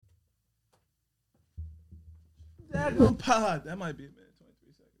Magnum pod. That might be a minute,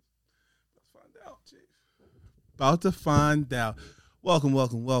 23 seconds. Let's find out, Chief. About to find out.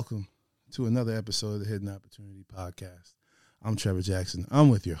 Welcome to another episode of the Hidden Opportunity Podcast. I'm Trevor Jackson. I'm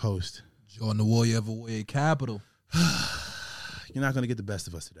with your host, Jordan Awoye of Awoye Capital. You're not going to get the best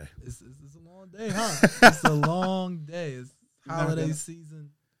of us today. It's a long day, huh? It's a long day. It's holiday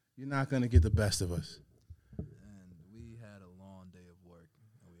season. You're not going to get the best of us. And we had a long day of work,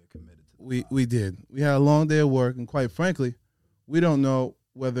 and we are committed to We did. We had a long day of work, and quite frankly, we don't know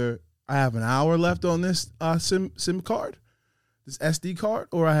whether I have an hour left on this SIM card, this SD card,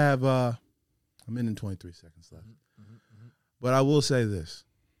 or I have a minute and 23 seconds left. But I will say this.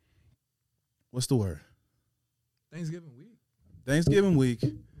 What's the word? Thanksgiving week. Thanksgiving week.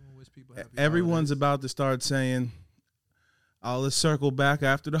 Wish people happy Everyone's holidays. about to start saying, let's circle back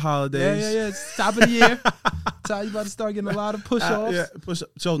after the holidays. Yeah. It's top of the year. You about to start getting a lot of push-offs.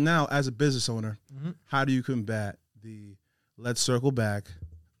 So now, as a business owner, how do you combat the let's circle back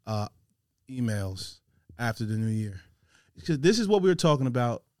emails after the new year? Because this is what we were talking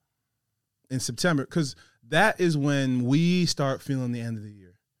about in September, because that is when we start feeling the end of the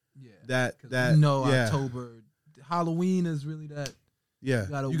year. Yeah. October. Halloween is really that. Yeah.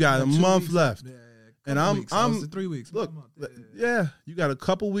 You got a month left. Yeah. And I'm 3 weeks. Look, you got a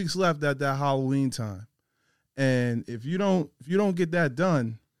couple weeks left at that Halloween time. And if you don't get that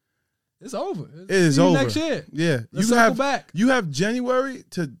done, it's over. It is over. Next year. Yeah. Let's circle back. You have January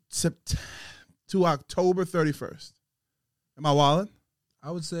to October 31st. Am I wilding?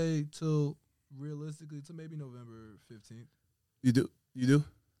 I would say realistically to maybe November 15th. You do?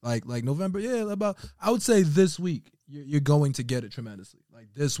 Like November, I would say this week you're going to get it tremendously.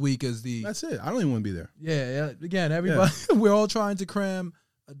 Like this week is That's it. I don't even want to be there. Yeah. Again, everybody, we're all trying to cram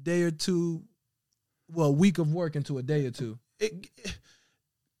a day or two, a week of work into a day or two.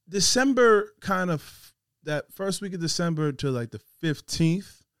 December that first week of December to like the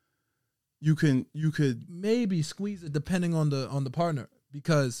 15th, you could maybe squeeze it depending on the partner,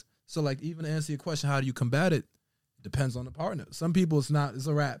 because like even to answer your question, how do you combat it? Depends on the partner. Some people it's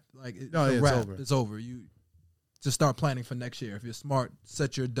a wrap. Like it's a wrap. Over. It's over. You just start planning for next year. If you're smart,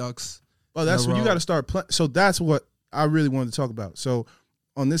 set your ducks. Oh, that's when you got to start planning. So that's what I really wanted to talk about. So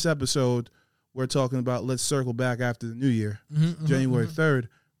on this episode, we're talking about let's circle back after the new year, January 3rd.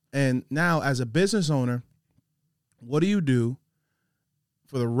 And now as a business owner, what do you do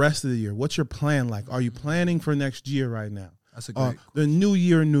for the rest of the year? What's your plan like? Are you planning for next year right now? That's a great the new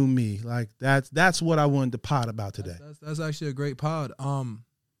year, new me. Like that's what I wanted to pod about today. That's actually a great pod.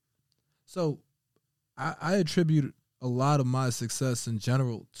 So I attribute a lot of my success in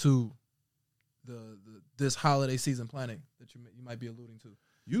general to this holiday season planning that you might be alluding to.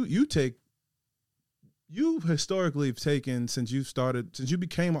 You historically have taken since you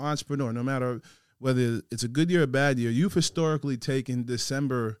became an entrepreneur, no matter whether it's a good year or bad year, you've historically taken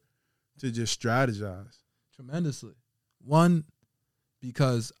December to just strategize tremendously. One,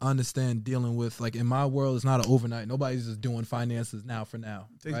 because I understand dealing with, like, in my world, it's not an overnight. Nobody's just doing finances now for now.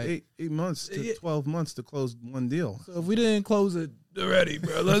 It takes 8 months to 12 months to close one deal. So if we didn't close it already,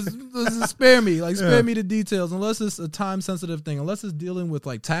 bro, let's spare me. Like, spare me the details. Unless it's a time-sensitive thing. Unless it's dealing with,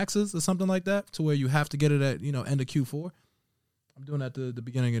 like, taxes or something like that, to where you have to get it at, end of Q4. I'm doing that at the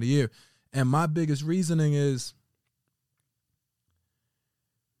beginning of the year. And my biggest reasoning is,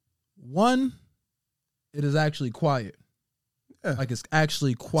 one, it is actually quiet. Yeah. Like it's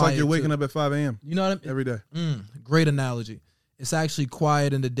actually quiet. It's like you're waking up at 5 a.m. You know what I mean? Every day. Great analogy. It's actually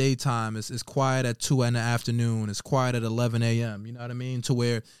quiet in the daytime. It's quiet at 2 in the afternoon. It's quiet at 11 a.m. You know what I mean? To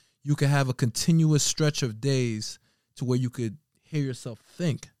where you could have a continuous stretch of days to where you could hear yourself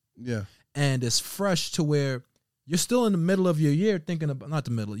think. Yeah. And it's fresh to where you're still in the middle of your year thinking about, not the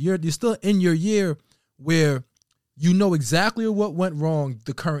middle, you're still in your year where you know exactly what went wrong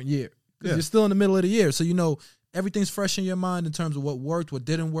the current year. Because you're still in the middle of the year. So you know everything's fresh in your mind in terms of what worked, what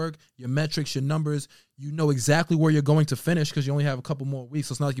didn't work, your metrics, your numbers. You know exactly where you're going to finish because you only have a couple more weeks.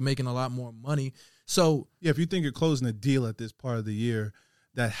 So it's not like you're making a lot more money. So if you think you're closing a deal at this part of the year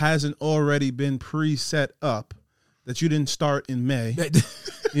that hasn't already been pre-set up, that you didn't start in May,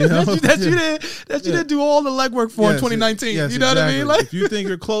 you know, you didn't do all the legwork for in 2019. Yes, you know what I mean? Like, if you think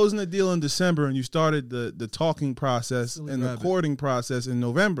you're closing a deal in December and you started the talking process and the courting process in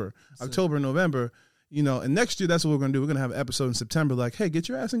October, November, and next year that's what we're going to do. We're going to have an episode in September like, hey, get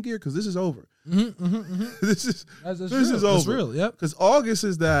your ass in gear because this is over. This is over. It's real, yep. Because August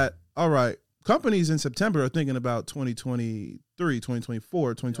is that, all right, companies in September are thinking about 2023,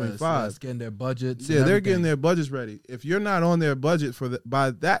 2024, 2025. Yes, getting their budgets. Yeah, they're getting their budgets ready. If you're not on their budget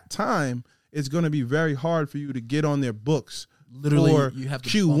by that time, it's going to be very hard for you to get on their books. Literally, for you have to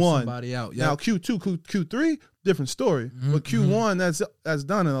Q1. bump somebody out. Yep. Now, Q2, Q3, different story. But Q1, that's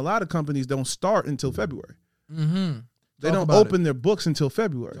done, and a lot of companies don't start until February. They don't open their books until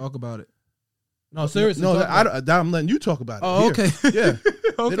February. Talk about it. No, seriously. No, I'm letting you talk about it. Oh, okay. Yeah.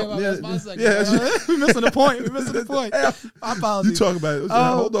 Okay, that's my segment. We're missing the point. My apologies. You talk about it.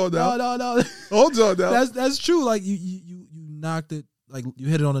 Hold on now. No. Hold on now. That's true. Like you knocked it, like you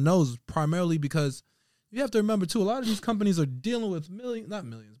hit it on the nose, primarily because you have to remember too, a lot of these companies are dealing with not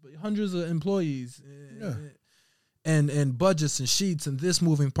millions, but hundreds of employees and budgets and sheets and this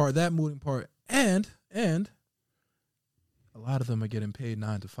moving part, that moving part. And a lot of them are getting paid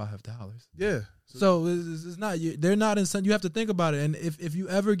 $9 to $5. Yeah. So it's not, they're not in, you have to think about it. And if you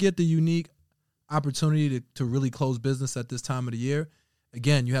ever get the unique opportunity to really close business at this time of the year,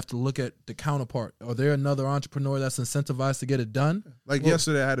 again, you have to look at the counterpart. Are there another entrepreneur that's incentivized to get it done? Like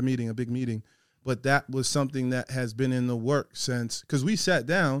yesterday I had a big meeting, but that was something that has been in the works since, because we sat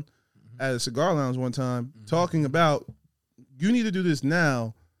down at a cigar lounge one time talking about, you need to do this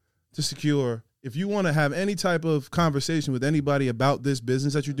now to secure, if you want to have any type of conversation with anybody about this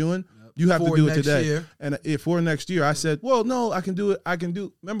business that you're doing, you have to do it today. Year. And for next year, I said, well, no, I can do it.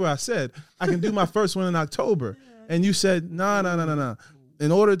 Remember I said, I can do my first one in October. And you said, no.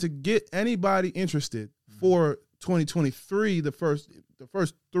 In order to get anybody interested for 2023, the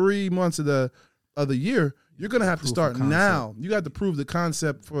first 3 months of the year, you're going to have to start now. You got to prove the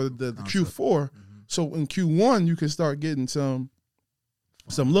concept for the Q4. So in Q1, you can start getting some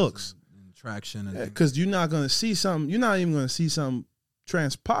looks. Traction. Because you're not going to see something. You're not even going to see something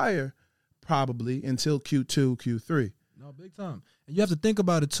transpire probably until Q2, Q3. No, big time. And you have to think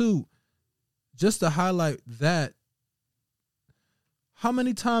about it too. Just to highlight that, how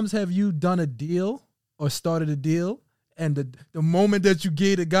many times have you done a deal or started a deal, and the moment that you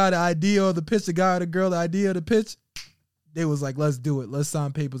gave the guy the idea or the pitch, the guy or the girl the idea of the pitch, they was like, let's do it. Let's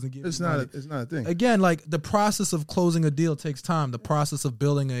sign papers and get it. It's not a thing. Again, like the process of closing a deal takes time. The process of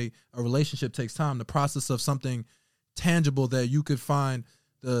building a relationship takes time. The process of something tangible that you could find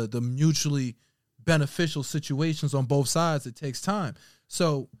the mutually beneficial situations on both sides, it takes time.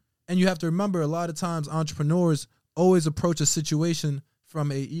 So, and you have to remember, a lot of times entrepreneurs always approach a situation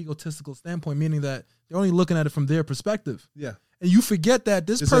from a egotistical standpoint, meaning that they're only looking at it from their perspective. Yeah. And you forget that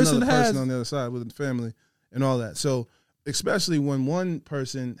this person has on the other side with the family and all that. So especially when one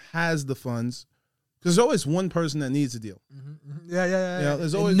person has the funds, because there's always one person that needs a deal. Yeah. You know,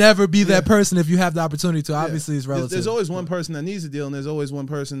 there's always never be that person if you have the opportunity to. Obviously, it's relative. There's always one person that needs a deal, and there's always one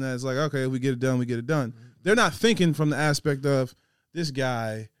person that's like, okay, we get it done, we get it done. They're not thinking from the aspect of this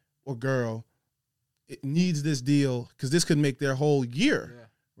guy or girl it needs this deal because this could make their whole year.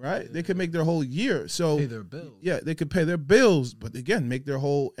 Right? They could make their whole year. So pay their bills. Yeah, they could pay their bills, but again, make their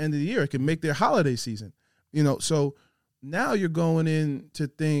whole end of the year. It could make their holiday season. You know, so now you're going into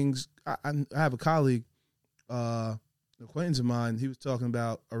things. I have a colleague, an acquaintance of mine. He was talking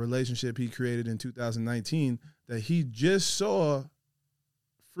about a relationship he created in 2019 that he just saw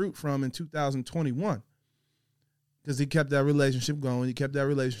fruit from in 2021 because he kept that relationship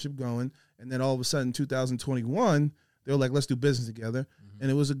going. And then all of a sudden, 2021, they were like, "Let's do business together,"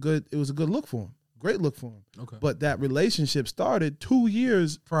 and it was a good look for him, great look for him. Okay, but that relationship started 2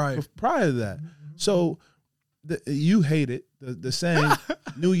 years prior to that, so. You hate it. The saying,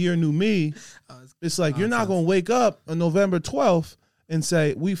 "New year, new me." It's like you're not going to wake up on November 12th and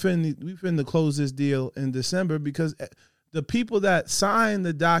say we finna close this deal in December, because the people that sign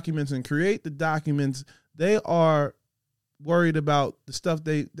the documents and create the documents, they are worried about the stuff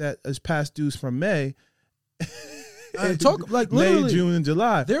that is past dues from May. Talk like May, June, and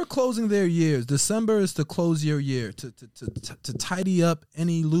July. They're closing their years. December is to close your year to tidy up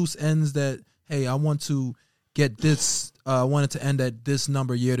any loose ends that, hey, I want to get this, I want it to end at this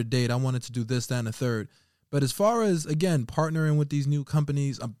number year to date. I wanted to do this, that, and the third. But as far as, again, partnering with these new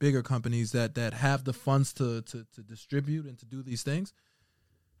companies, bigger companies that have the funds to distribute and to do these things,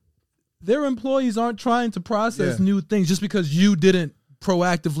 their employees aren't trying to process new things just because you didn't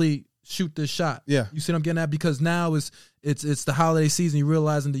proactively shoot this shot. Yeah. You see what I'm getting at? Because now it's the holiday season, you're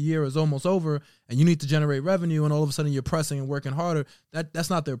realizing the year is almost over and you need to generate revenue, and all of a sudden you're pressing and working harder. That's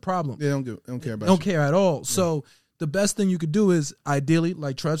not their problem. They don't care about They don't care at all. Yeah. So the best thing you could do is, ideally,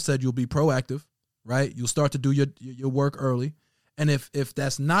 like Trev said, you'll be proactive, right? You'll start to do your work early. And if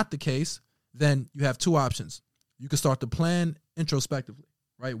that's not the case, then you have two options. You can start to plan introspectively,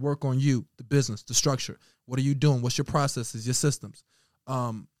 right? Work on you, the business, the structure. What are you doing? What's your processes, your systems?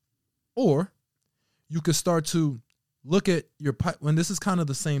 Or you could start to look at your when this is kind of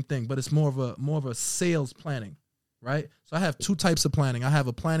the same thing, but it's more of a sales planning, right? So I have two types of planning. I have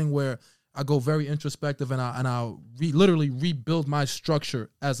a planning where I go very introspective and I'll literally rebuild my structure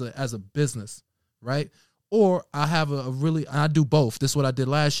as a business, right? Or I have I do both. This is what I did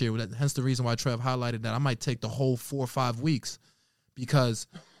last year. Hence the reason why Trev highlighted that I might take the whole 4 or 5 weeks, because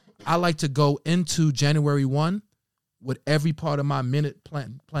I like to go into January 1 with every part of my minute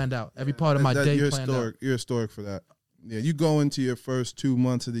planned out, every part of my day planned out. You're historic for that. Yeah, you go into your first 2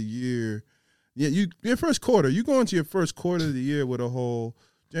 months of the year. Yeah, your first quarter. You go into your first quarter of the year with a whole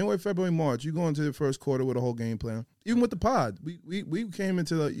January, February, March. You go into the first quarter with a whole game plan. Even with the pod, we came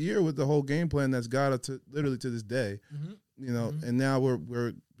into the year with the whole game plan that's got us literally to this day. Mm-hmm. And now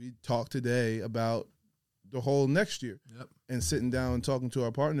we talk today about the whole next year, and sitting down and talking to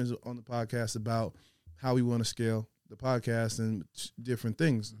our partners on the podcast about how we want to scale the podcast and different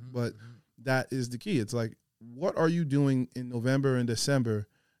things. But that is the key. It's like, what are you doing in November and December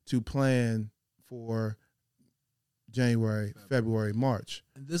to plan for January, February, March?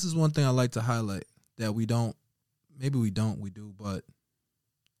 And this is one thing I like to highlight that we do, but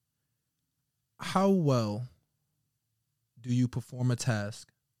how well do you perform a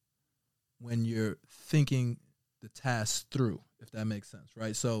task when you're thinking the task through, if that makes sense,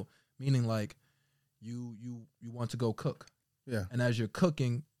 right? So meaning like you want to go cook. Yeah. And as you're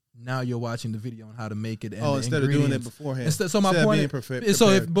cooking, now you're watching the video on how to make it. And instead of doing it beforehand. So my point is,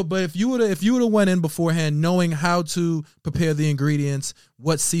 if you would have went in beforehand, knowing how to prepare the ingredients,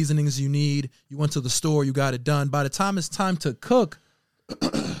 what seasonings you need, you went to the store, you got it done. By the time it's time to cook,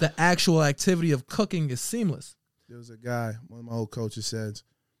 the actual activity of cooking is seamless. There was a guy, one of my old coaches said,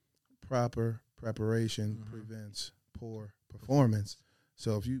 proper preparation prevents poor performance.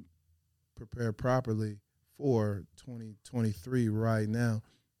 So if you prepare properly for 2023 right now,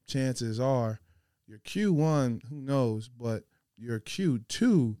 chances are your Q1, who knows, but your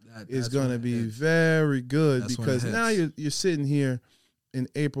Q2 is going to be very good, because now you're sitting here in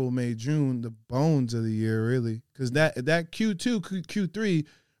April, May, June, the bones of the year, really, because that Q2, Q3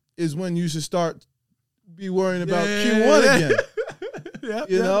 is when you should start be worrying about Q1 again.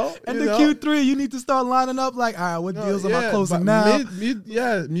 And the Q3, you need to start lining up like, all right, what deals am I closing now? Mid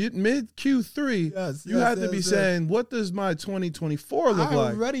Q3, you have to be saying, what does my 2024 look like?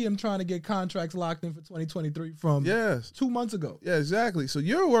 I already am trying to get contracts locked in for 2023 from 2 months ago. Yeah, exactly. So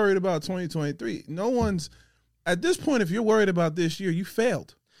you're worried about 2023. No one's, at this point, if you're worried about this year, you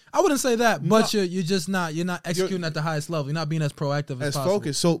failed. I wouldn't say that, but you're just not, you're not executing at the highest level. You're not being as proactive as possible.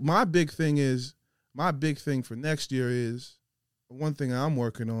 Focused. So my big thing for next year is, one thing I'm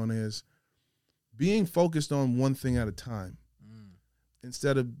working on is being focused on one thing at a time,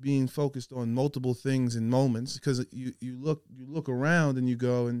 instead of being focused on multiple things in moments. Because you look around and you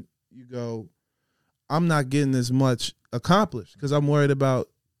go, I'm not getting as much accomplished because I'm worried about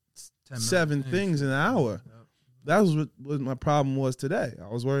 7 things in an hour. Yep. That was what my problem was today. I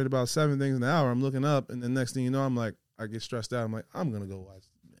was worried about 7 things in an hour. I'm looking up, and the next thing you know, I'm like, I get stressed out. I'm like, I'm gonna go watch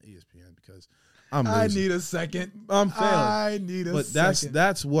ESPN because I need a second. I'm failing. I need a second.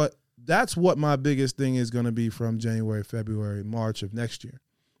 But that's what my biggest thing is going to be from January, February, March of next year.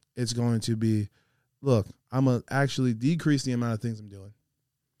 It's going to be, look, I'm going to actually decrease the amount of things I'm doing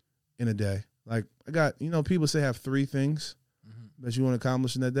in a day. Like, I got, people say have 3 things that you want to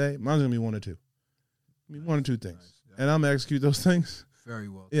accomplish in that day. Mine's going to be 1 or 2. I mean, 1 or 2 things. Nice. Yeah. And I'm going to execute those things. Very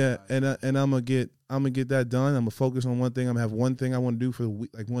well. Yeah, and I'm going to get that done. I'm going to focus on one thing. I'm going to have one thing I want to do for the week,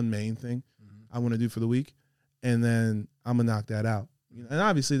 like one main thing I want to do for the week, and then I'm going to knock that out. And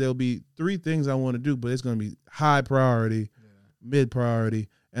obviously there'll be 3 things I want to do, but it's going to be high priority, mid priority,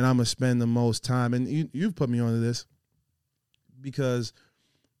 and I'm going to spend the most time. And you've put me onto this because,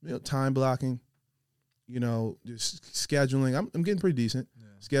 time blocking, just scheduling. I'm getting pretty decent. Yeah.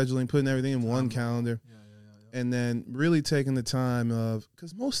 Scheduling, putting everything in one calendar. Yeah. And then really taking the time of,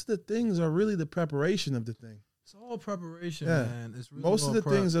 because most of the things are really the preparation of the thing. It's all preparation, man. It's really most of the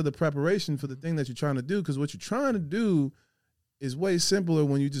things are the preparation for the thing that you're trying to do, because what you're trying to do is way simpler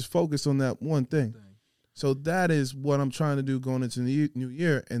when you just focus on that one thing. So that is what I'm trying to do going into the new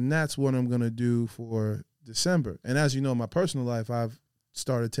year, and that's what I'm going to do for December. And as you know, in my personal life, I've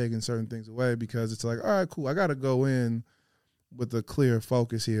started taking certain things away because it's like, all right, cool, I got to go in with a clear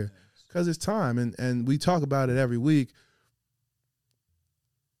focus here because it's time. And we talk about it every week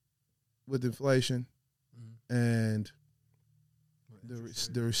with inflation and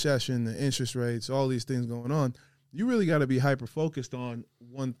the recession, the interest rates, all these things going on. You really got to be hyper-focused on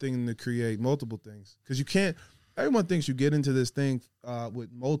one thing to create multiple things. Because you can't – everyone thinks you get into this thing with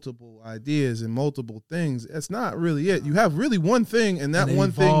multiple ideas and multiple things. That's not really it. You have really one thing, and that one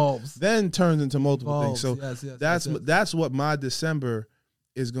evolves. thing then turns into multiple things. So that's what my December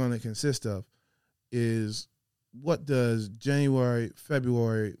is going to consist of, is what does January,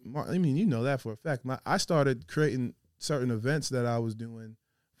 February – I mean, you know that for a fact. I started creating certain events that I was doing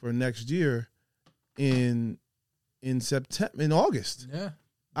for next year in September, in August. Yeah.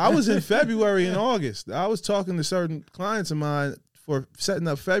 I was in February and August. I was talking to certain clients of mine for setting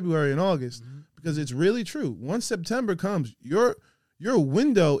up February and August because it's really true. Once September comes, your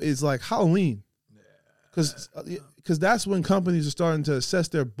window is like Halloween. Because that's when companies are starting to assess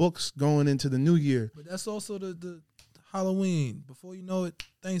their books going into the new year. But that's also the Halloween. Before you know it,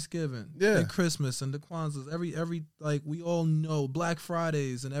 Thanksgiving, and Christmas, and the Kwanzaa. Every like we all know Black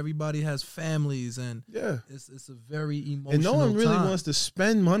Fridays, and everybody has families, and it's a very emotional. And no one really time. wants to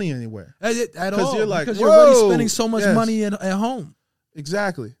spend money anywhere at all. You're like, because you're already spending so much money at home.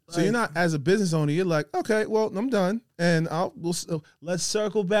 Exactly. So you're not, as a business owner, you're like, okay, well, I'm done, and let's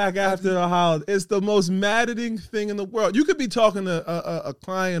circle back after the holiday. It's the most maddening thing in the world. You could be talking to a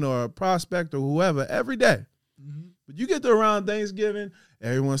client or a prospect or whoever every day, but you get to around Thanksgiving,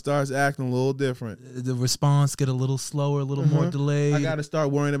 everyone starts acting a little different. The response get a little slower, a little more delayed. I got to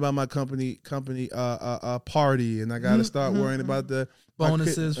start worrying about my company party, and I got to start worrying about the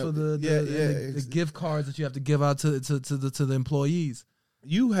bonuses for the gift cards that you have to give out to the employees.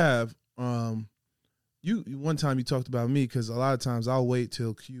 You have you one time you talked about me because a lot of times I'll wait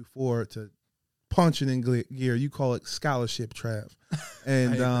till Q4 to punch it in gear. You call it scholarship trap,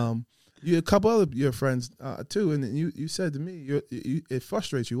 and you a couple other your friends too. And you said to me, it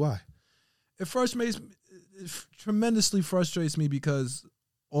frustrates you. Why? It tremendously frustrates me because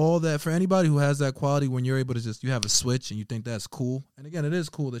all that, for anybody who has that quality, when you're able to you have a switch and you think that's cool. And again, it is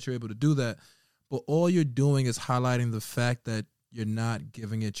cool that you're able to do that, but all you're doing is highlighting the fact that you're not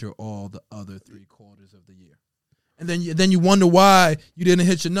giving it your all the other 3 quarters of the year. And then you wonder why you didn't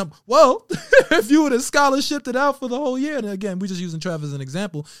hit your number. Well, if you would have scholarshiped it out for the whole year, and again, we're just using Trav as an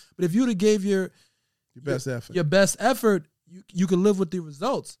example, but if you would have gave your best effort, you could live with the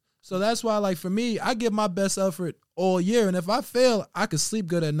results. So that's why, like, for me, I give my best effort all year, and if I fail, I could sleep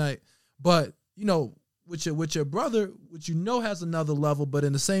good at night. But, with your brother, which has another level, but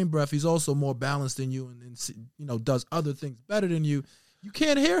in the same breath, he's also more balanced than you and does other things better than you. You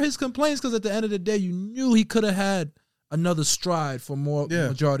can't hear his complaints because at the end of the day, you knew he could have had another stride for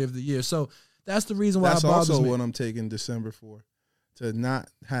majority of the year. So that's the reason why it bothers me. That's also what I'm taking December for, to not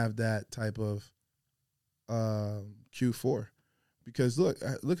have that type of Q4. Because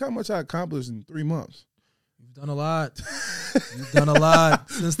look how much I accomplished in 3 months. You've done a lot. You've done a lot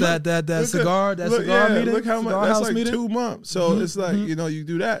since that cigar meeting. Look how much. That's like meeting? 2 months. So it's like you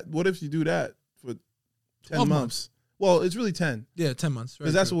do that. What if you do that for 10 months? Well, it's really 10. Yeah, 10 months.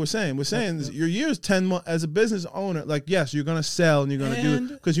 Because that's what we're saying. We're saying your year's 10 months as a business owner. Like, yes, you're gonna sell and you're gonna do it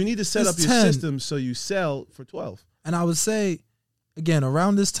because you need to set up your system so you sell for 12. And I would say, again,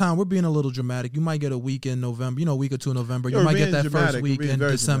 around this time, we're being a little dramatic. You might get a week in November, a week or two in November. You might get that first week in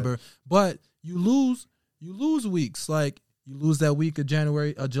December. But you lose weeks. Like, you lose that week of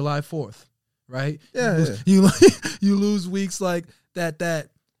July 4th, right? Yeah. You lose weeks like that.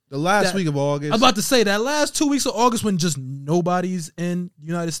 The last week of August. I'm about to say that last 2 weeks of August when just nobody's in the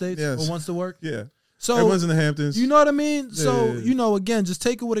United States or wants to work. Yeah. So everyone's in the Hamptons. You know what I mean? Yeah, So, again, just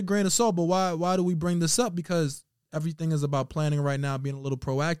take it with a grain of salt. But why do we bring this up? Because everything is about planning right now, being a little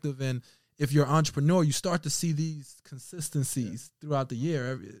proactive. And if you're an entrepreneur, you start to see these consistencies throughout the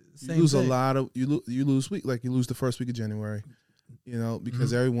year. You lose a lot of you lose week, like you lose the first week of January,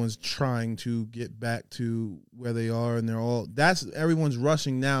 because everyone's trying to get back to where they are, and everyone's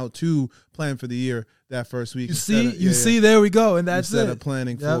rushing now to plan for the year that first week. You see, there we go, and that's instead of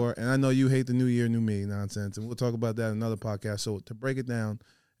planning for. And I know you hate the new year, new me nonsense, and we'll talk about that in another podcast. So to break it down,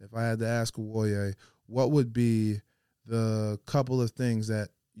 if I had to ask Awoye, what would be the couple of things that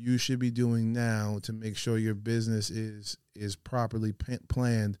you should be doing now to make sure your business is properly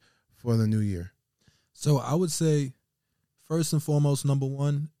planned for the new year? So I would say, first and foremost, number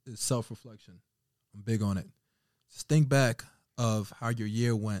one is self-reflection. I'm big on it. Just think back of how your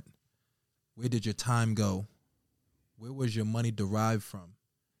year went. Where did your time go? Where was your money derived from?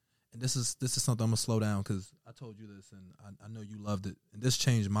 And this is something I'm going to slow down because I told you this, and I know you loved it. And this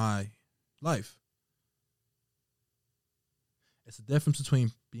changed my life. It's the difference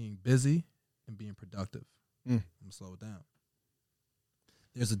between being busy and being productive. I'm going to slow it down.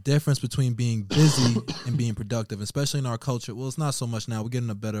 There's a difference between being busy and being productive, especially in our culture. Well, it's not so much now. We're getting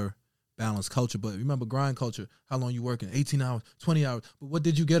a better balanced culture. But remember, grind culture, how long you working? 18 hours, 20 hours. But what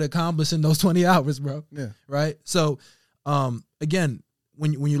did you get accomplished in those 20 hours, bro? Yeah. Right? So, again,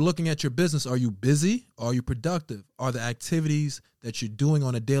 when you're looking at your business, are you busy? Or are you productive? Are the activities that you're doing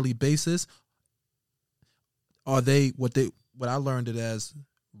on a daily basis, are they what I learned it as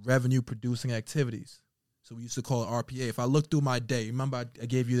revenue producing activities? So we used to call it RPA. If I look through my day, remember I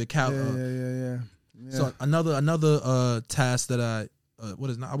gave you the count. Yeah. So another task that I what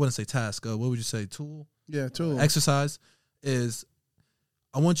is not, I wouldn't say task. What would you say? Tool? Yeah, tool. Exercise is,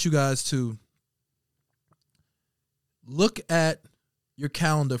 I want you guys to look at your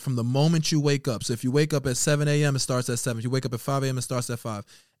calendar from the moment you wake up. So if you wake up at 7 a.m., it starts at 7. If you wake up at 5 a.m., it starts at 5.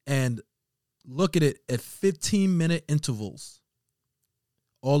 And look at it at 15-minute intervals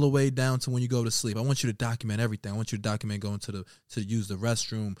all the way down to when you go to sleep. I want you to document everything. I want you to document going to use the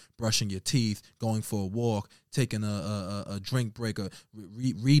restroom, brushing your teeth, going for a walk, taking a drink break,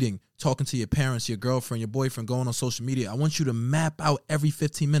 reading, talking to your parents, your girlfriend, your boyfriend, going on social media. I want you to map out every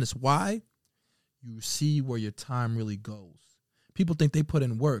 15 minutes. Why? You see where your time really goes. People think they put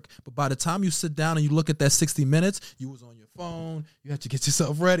in work, but by the time you sit down and you look at that 60 minutes, you was on your phone, you had to get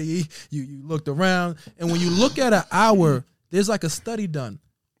yourself ready, you looked around, and when you look at an hour, there's like a study done.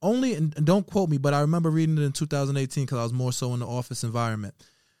 Only, and don't quote me, but I remember reading it in 2018 because I was more so in the office environment.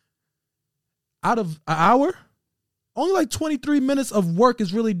 Out of an hour, only like 23 minutes of work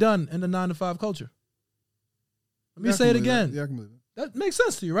is really done in the 9-to-5 culture. Let me say it again. Yeah, I can believe it. That makes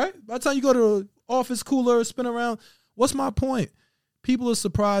sense to you, right? By the time you go to an office cooler, spin around, what's my point? People are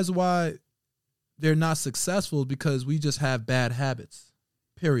surprised why they're not successful because we just have bad habits,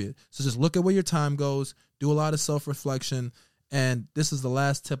 period. So just look at where your time goes, do a lot of self-reflection, and this is the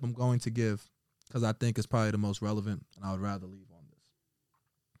last tip I'm going to give because I think it's probably the most relevant, and I would rather leave on this.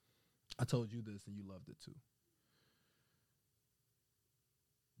 I told you this, and you loved it too.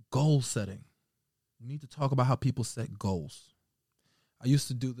 Goal setting. We need to talk about how people set goals. I used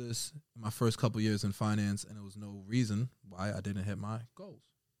to do this in my first couple years in finance, and there was no reason why I didn't hit my goals.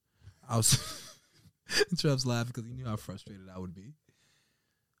 I was Trev's laughing because he knew how frustrated I would be.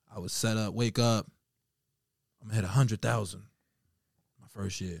 I would set up, wake up, I'm going to hit 100,000 my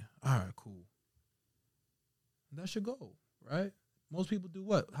first year. All right, cool. And that's your goal, right? Most people do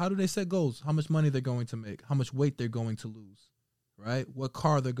what? How do they set goals? How much money they're going to make, how much weight they're going to lose, right? What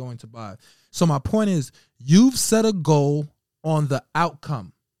car they're going to buy. So my point is, you've set a goal on the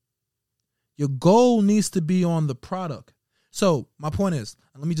outcome. Your goal needs to be on the product. So my point is,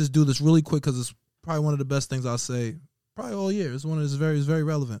 and let me just do this really quick because it's probably one of the best things I'll say probably all year. It's one of it's very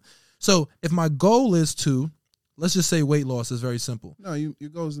relevant. So if my goal is to, let's just say weight loss is very simple. No, your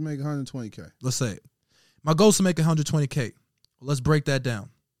goal is to make 120K. Let's say it. My goal is to make 120K. Well, let's break that down.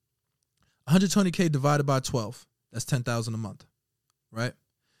 120K divided by 12. That's 10,000 a month, right?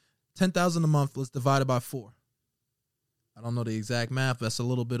 10,000 a month. Let's divide it by 4. I don't know the exact math. That's a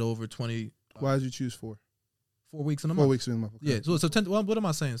little bit over 20. Why did you choose 4? 4 weeks in a month. 4 weeks in a month. Okay. Yeah. So 10. Well, what am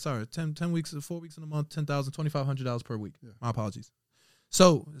I saying? Sorry. 10 weeks, 4 weeks in a month, 10,000, $2,500 per week. Yeah. My apologies.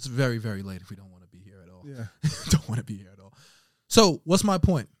 So it's very, very late if we don't want to be here at all. Yeah. Don't want to be here at all. So what's my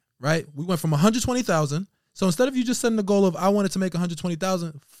point, right? We went from 120,000. So instead of you just setting the goal of I wanted to make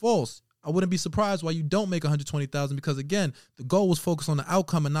 120,000, false. I wouldn't be surprised why you don't make 120,000 because, again, the goal was focused on the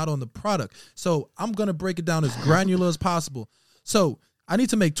outcome and not on the product. So I'm going to break it down as granular as possible. So I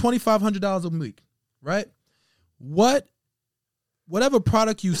need to make $2,500 a week, right? Whatever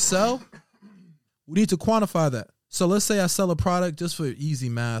product you sell, we need to quantify that. So let's say I sell a product just for easy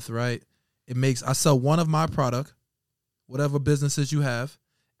math, right? I sell one of my product, whatever businesses you have,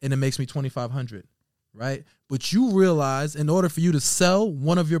 and it makes me $2,500. Right? But you realize in order for you to sell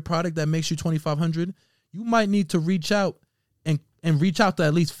one of your product that makes you $2,500, you might need to reach out and reach out to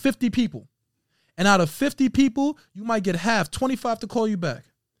at least 50 people. And out of 50 people, you might get half, 25 to call you back.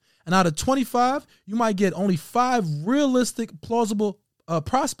 And out of 25, you might get only 5 realistic, plausible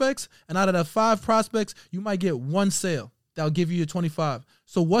prospects. And out of that 5 prospects, you might get 1 sale that'll give you your 25.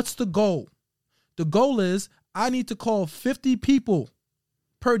 So what's the goal? The goal is I need to call 50 people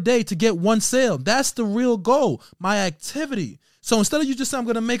per day to get 1 sale. That's the real goal, my activity. So instead of you just saying I'm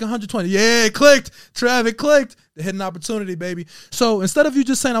going to make 120, yeah, it clicked, Trav, it clicked, the hidden opportunity, baby. So instead of you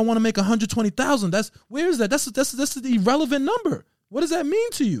just saying I want to make 120,000, where is that? That's the irrelevant number. What does that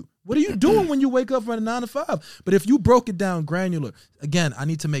mean to you? What are you doing when you wake up from 9 to 5? But if you broke it down granular, again, I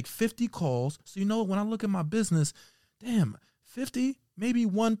need to make 50 calls. So you know when I look at my business, damn, 50, maybe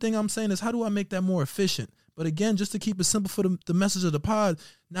one thing I'm saying is how do I make that more efficient? But again, just to keep it simple for the message of the pod,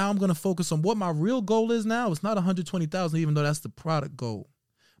 now I'm going to focus on what my real goal is now. It's not 120,000, even though that's the product goal.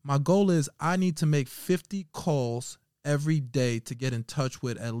 My goal is I need to make 50 calls every day to get in touch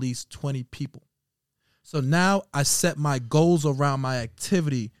with at least 20 people. So now I set my goals around my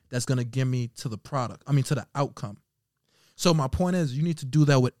activity that's going to get me to the product. To the outcome. So my point is you need to do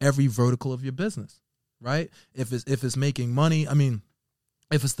that with every vertical of your business, right? If it's making money,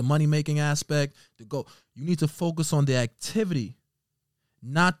 if it's the money-making aspect, the goal, you need to focus on the activity,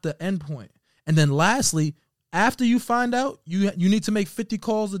 not the endpoint. And then lastly, after you find out you need to make 50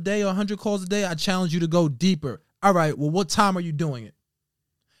 calls a day or 100 calls a day, I challenge you to go deeper. All right, well, what time are you doing it?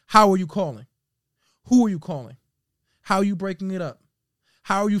 How are you calling? Who are you calling? How are you breaking it up?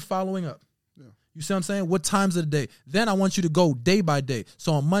 How are you following up? Yeah. You see what I'm saying? What times of the day? Then I want you to go day by day.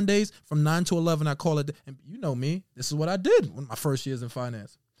 So on Mondays from 9 to 11, I call it. And you know me. This is what I did in my first years in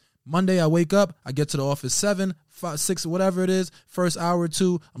finance. Monday, I wake up. I get to the office 7, 5, 6, whatever it is. First hour or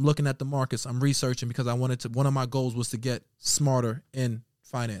two, I'm looking at the markets. I'm researching because I wanted to. One of my goals was to get smarter in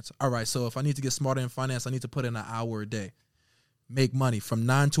finance. All right, so if I need to get smarter in finance, I need to put in an hour a day. Make money. From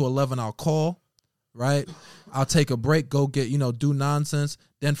 9 to 11, I'll call, right? I'll take a break, go get, do nonsense.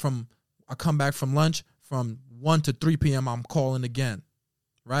 Then I come back from lunch. From 1 to 3 p.m., I'm calling again,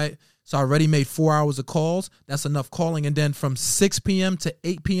 right? So I already made 4 hours of calls. That's enough calling. And then from 6 p.m. to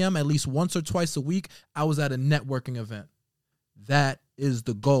 8 p.m., at least once or twice a week, I was at a networking event. That is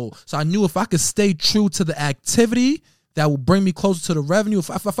the goal. So I knew if I could stay true to the activity, that will bring me closer to the revenue.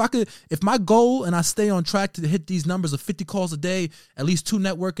 If my goal and I stay on track to hit these numbers of 50 calls a day, at least 2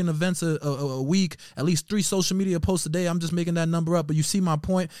 networking events a week, at least 3 social media posts a day, I'm just making that number up. But you see my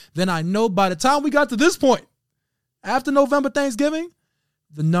point. Then I know by the time we got to this point, after November Thanksgiving,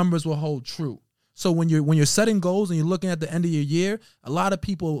 the numbers will hold true. So when you're setting goals and you're looking at the end of your year, a lot of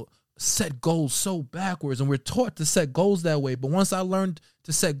people set goals so backwards, and we're taught to set goals that way. But once I learned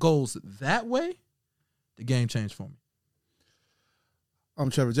to set goals that way, the game changed for me. I'm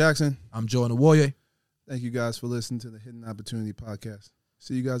Trevor Jackson. I'm Joe Awoye. Thank you guys for listening to the Hidden Opportunity Podcast.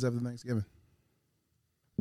 See you guys after Thanksgiving.